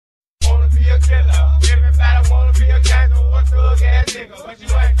thug ass nigga, but you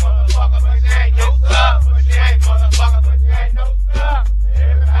ain't motherfucker, but you ain't no thug, but you ain't motherfucker, but you ain't no thug.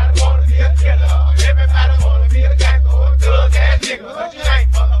 Everybody wanna be a killer, everybody wanna be a gangster or a thug ass nigga, but you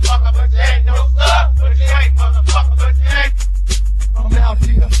ain't motherfucker, but you ain't no thug, but you ain't motherfucker, but you ain't. I'm out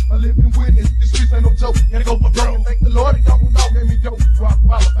here, a living witness. These streets ain't no joke. Gotta go for broke. Thank the Lord, the dog gave me dope. Rock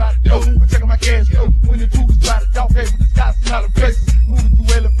while about the dope. I'm checking my cash flow. When the truth is by the dog gave me the sky, smiling places. Moving to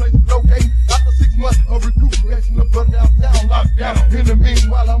LA places, locating. After 6 months of recuperation, the brother downtown, locked down. In the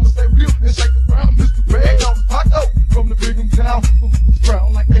meanwhile, I'ma stay real and shake the ground. Mr. Red, on the pocket up from the big town. Who's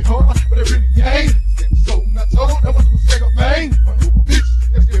brown like they hard, but they really ain't. So I told them what was take a bang. My group of bitches,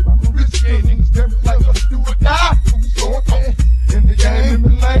 that's it, I'm a rich kid. Niggas tell me like us do or die. Who's going on? In the game, in the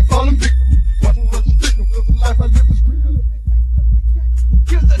lane, falling victim. Watching what you victim, cause the life I live is real.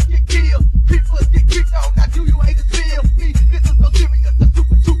 Killers get killed, people get kicked out. Now do you hate the feel? Me, this is so serious, the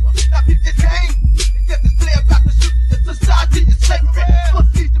super trooper. Now pick this game, and get this play about the shooting. The society is slavery.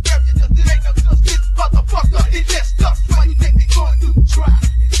 Must need to bury it, just it ain't no justice. Motherfucker, it lets us. Why you think they going through trial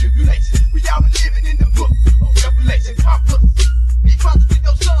and tribulation? We all living in the book of Revelation. Purpose. Be brothers with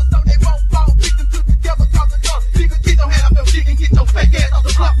your sons, so they won't fall victim to the devil. Cause the gun, nigga, get your hand up your dick and get your fake ass off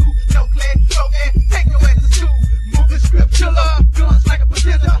the block. No clan, no man, take your ass to school. Moving scripture, guns like a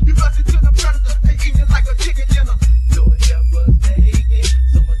pretender. You run into the predators, they eat you like a chicken dinner. Lord help us take it.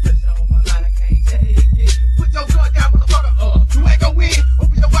 So much pressure on my line, I can't take it. Put your gun down, motherfucker. You ain't gon' win.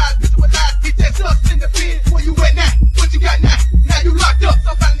 Open your eyes, visualize, get that dust in the bin. Where you at now? What you got now? Now you locked up.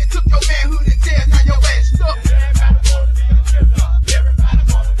 Somebody took your manhood and said, now your ass stuck. Everybody wanna be a killer, everybody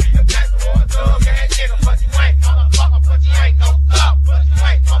wanna be a gangster or a thug ass nigga, but you ain't motherfucker, but you ain't no thug, but you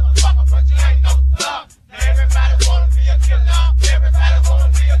ain't motherfucker, but you ain't no thug. Everybody wanna be a killer, everybody wanna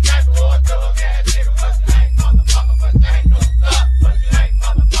be a gangster or a thug ass nigga, but you ain't motherfucker, but you ain't no thug, but you ain't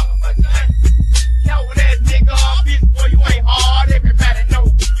motherfucker, but you ain't. Coward ass nigga, bitch boy, you ain't hard. Everybody know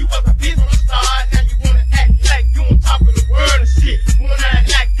you was a bitch from the start. Now you wanna act like you on top of the world and shit. Wanna act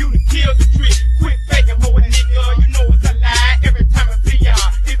like you to kill the tree. Quit faking, boy, nigga, you know it's a lie. Every time I see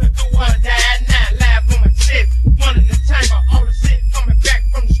y'all, either do or die. Now live on my chest, one in the chamber, all the shit coming back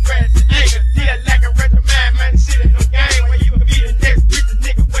from the scratch and anger. Deal like a regiment, man, shit ain't no game. Where you can be the next bitch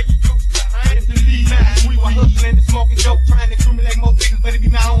nigga where you used to hang. It's the lead man. We were hustling and smoking dope, trying to accumulate more figures, but it be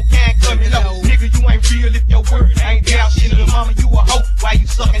my own can coming low. Nigga, you ain't real if your word ain't down. Shit, little mama, you a hoe. Why you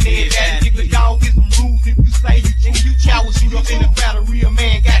sucking their ass? Nigga, y'all get some rules. If you say you chow, shoot up in the battle. Real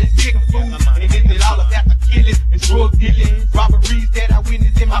man got his big food. And this is all about the killing and drug dealing, robberies that I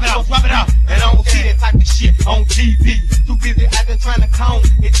witnessed in my house. Drop it out. And I don't see that type of shit on TV. Too busy out there trying to count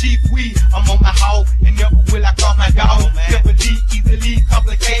and cheap weed. I'm on my hog and never will I call my dog. Never easily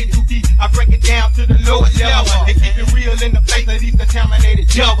complicated too deep. I break it down to the lowest level and keep it real in the face of these contaminated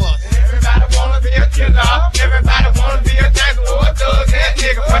devils. Everybody wanna be a killer, everybody wanna be a gangster or a thug ass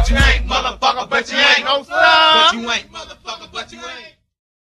nigga, but you ain't motherfucker, but you ain't no thug. But you ain't motherfucker, but you ain't.